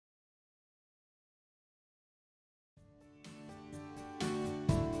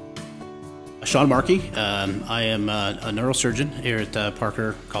Sean Markey. I am a neurosurgeon here at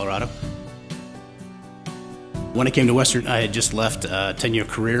Parker, Colorado. When I came to Western, I had just left a 10-year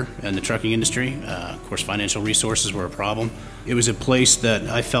career in the trucking industry. Of course, financial resources were a problem. It was a place that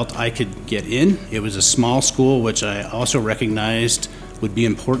I felt I could get in. It was a small school, which I also recognized would be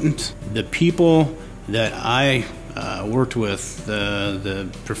important. The people that I worked with, the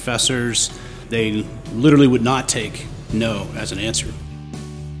professors, they literally would not take no as an answer.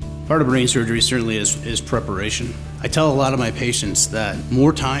 Part of brain surgery certainly is preparation. I tell a lot of my patients that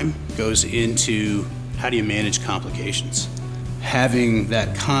more time goes into how do you manage complications. Having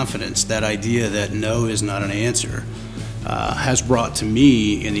that confidence, that idea that no is not an answer, has brought to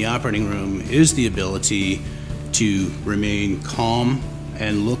me in the operating room is the ability to remain calm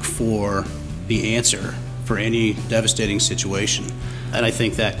and look for the answer for any devastating situation. And I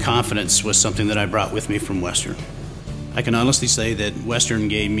think that confidence was something that I brought with me from Western. I can honestly say that Western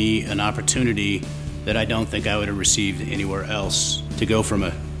gave me an opportunity that I don't think I would have received anywhere else, to go from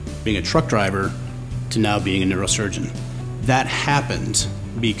being a truck driver to now being a neurosurgeon. That happened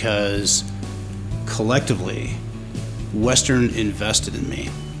because collectively, Western invested in me.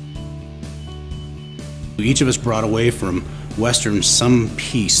 Each of us brought away from Western some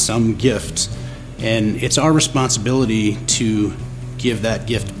piece, some gift, and it's our responsibility to give that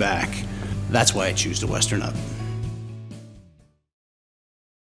gift back. That's why I choose to Western up.